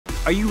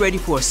Are you ready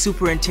for a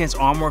super intense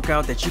arm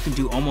workout that you can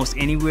do almost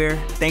anywhere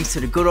thanks to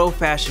the good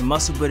old-fashioned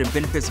muscle building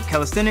benefits of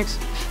calisthenics?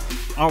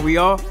 Aren't we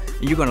all?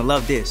 And you're gonna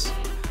love this.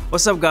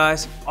 What's up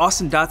guys?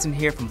 Awesome Dotson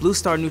here from Blue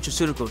Star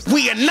Nutraceuticals.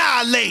 We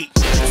annihilate.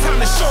 Time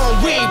to show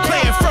 'em we ain't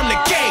playing from the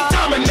gate.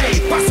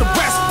 Dominate. Bust a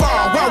rest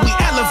bar while we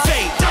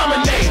elevate.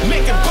 Dominate.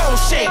 Make it bowl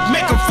shake,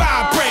 make them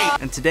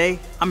vibrate. And today,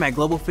 I'm at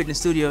Global Fitness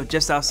Studio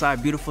just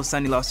outside beautiful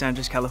sunny Los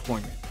Angeles,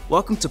 California.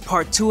 Welcome to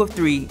part 2 of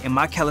 3 in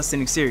my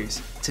calisthenics series.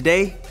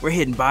 Today, we're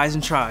hitting bis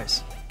and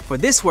tris. For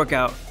this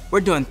workout, we're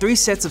doing 3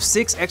 sets of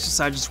 6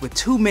 exercises with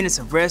 2 minutes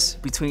of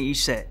rest between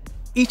each set.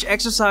 Each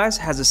exercise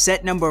has a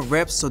set number of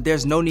reps, so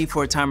there's no need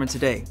for a timer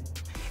today.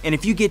 And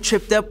if you get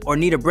tripped up or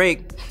need a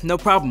break, no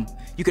problem.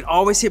 You can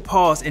always hit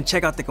pause and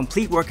check out the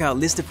complete workout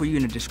listed for you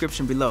in the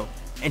description below.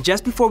 And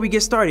just before we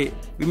get started,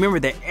 remember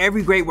that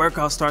every great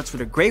workout starts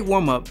with a great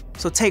warm-up,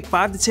 so take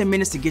 5 to 10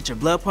 minutes to get your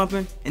blood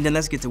pumping, and then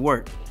let's get to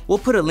work. We'll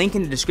put a link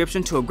in the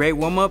description to a great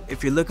warm-up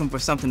if you're looking for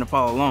something to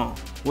follow along.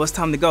 Well, it's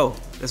time to go.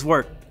 Let's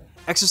work.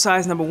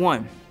 Exercise number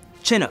 1,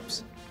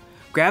 chin-ups.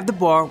 Grab the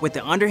bar with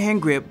the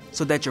underhand grip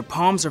so that your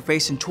palms are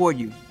facing toward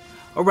you,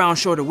 around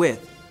shoulder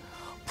width.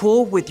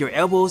 Pull with your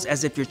elbows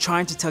as if you're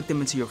trying to tuck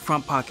them into your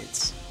front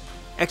pockets.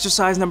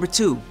 Exercise number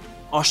 2,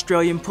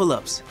 Australian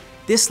pull-ups.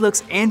 This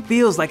looks and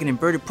feels like an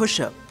inverted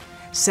push-up.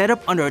 Set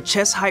up under a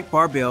chest height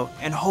barbell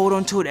and hold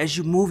onto it as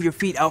you move your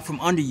feet out from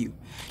under you.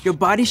 Your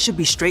body should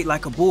be straight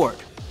like a board.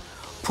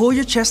 Pull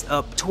your chest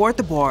up toward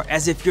the bar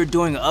as if you're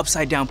doing an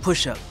upside down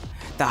push-up.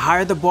 The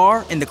higher the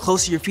bar and the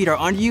closer your feet are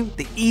under you,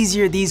 the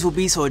easier these will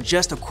be, so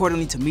adjust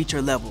accordingly to meet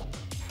your level.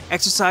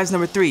 Exercise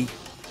number 3,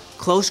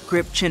 close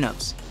grip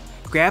chin-ups.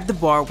 Grab the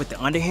bar with the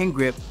underhand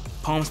grip,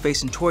 palms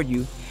facing toward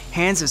you,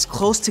 hands as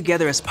close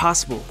together as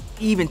possible,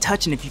 even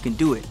touching if you can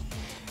do it.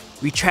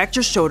 Retract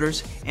your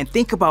shoulders and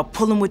think about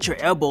pulling with your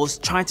elbows,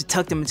 trying to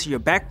tuck them into your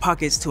back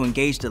pockets to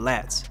engage the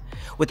lats.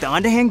 With the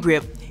underhand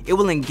grip, it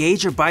will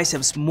engage your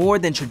biceps more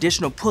than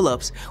traditional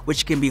pull-ups,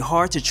 which can be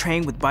hard to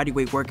train with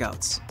bodyweight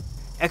workouts.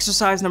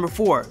 Exercise number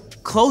 4,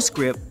 close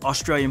grip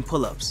Australian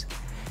pull-ups.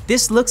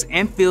 This looks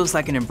and feels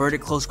like an inverted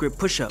close grip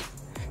push-up.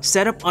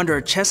 Set up under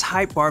a chest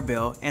height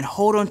barbell and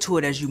hold onto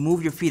it as you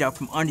move your feet out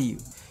from under you.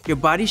 Your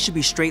body should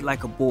be straight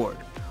like a board.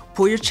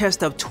 Pull your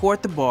chest up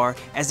toward the bar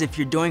as if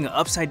you're doing an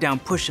upside down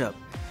push-up.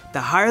 The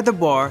higher the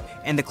bar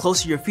and the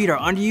closer your feet are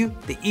under you,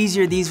 the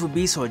easier these will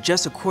be, so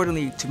adjust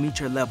accordingly to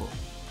meet your level.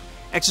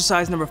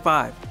 Exercise number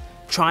 5,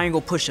 triangle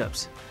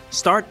push-ups.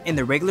 Start in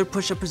the regular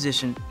push-up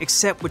position,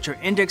 except with your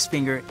index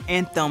finger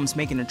and thumbs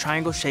making a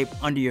triangle shape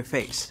under your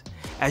face.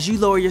 As you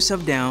lower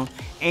yourself down,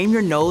 aim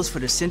your nose for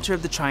the center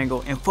of the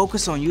triangle and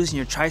focus on using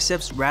your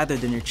triceps rather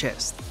than your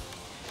chest.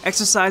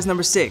 Exercise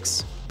number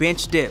 6,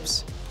 bench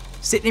dips.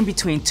 Sit in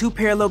between 2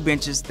 parallel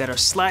benches that are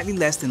slightly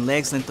less than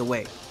legs length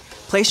away.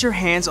 Place your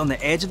hands on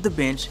the edge of the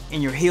bench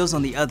and your heels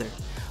on the other.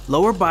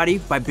 Lower body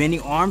by bending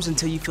arms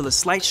until you feel a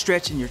slight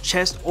stretch in your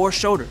chest or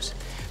shoulders.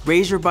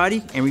 Raise your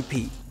body and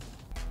repeat.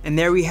 And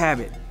there we have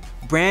it.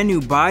 Brand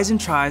new bis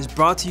and tris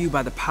brought to you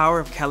by the power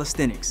of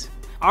calisthenics.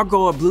 Our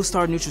goal at Blue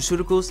Star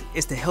Nutraceuticals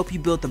is to help you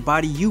build the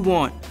body you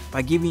want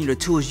by giving you the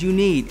tools you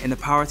need and the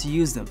power to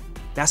use them.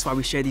 That's why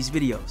we share these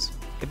videos.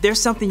 If there's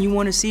something you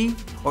want to see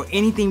or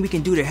anything we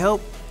can do to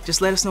help, just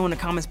let us know in the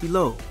comments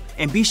below.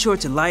 And be sure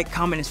to like,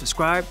 comment, and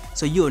subscribe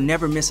so you'll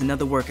never miss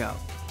another workout.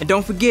 And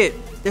don't forget,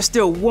 there's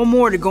still one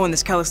more to go in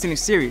this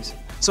calisthenics series.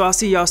 So I'll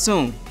see y'all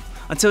soon.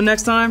 Until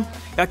next time,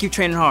 y'all keep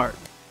training hard.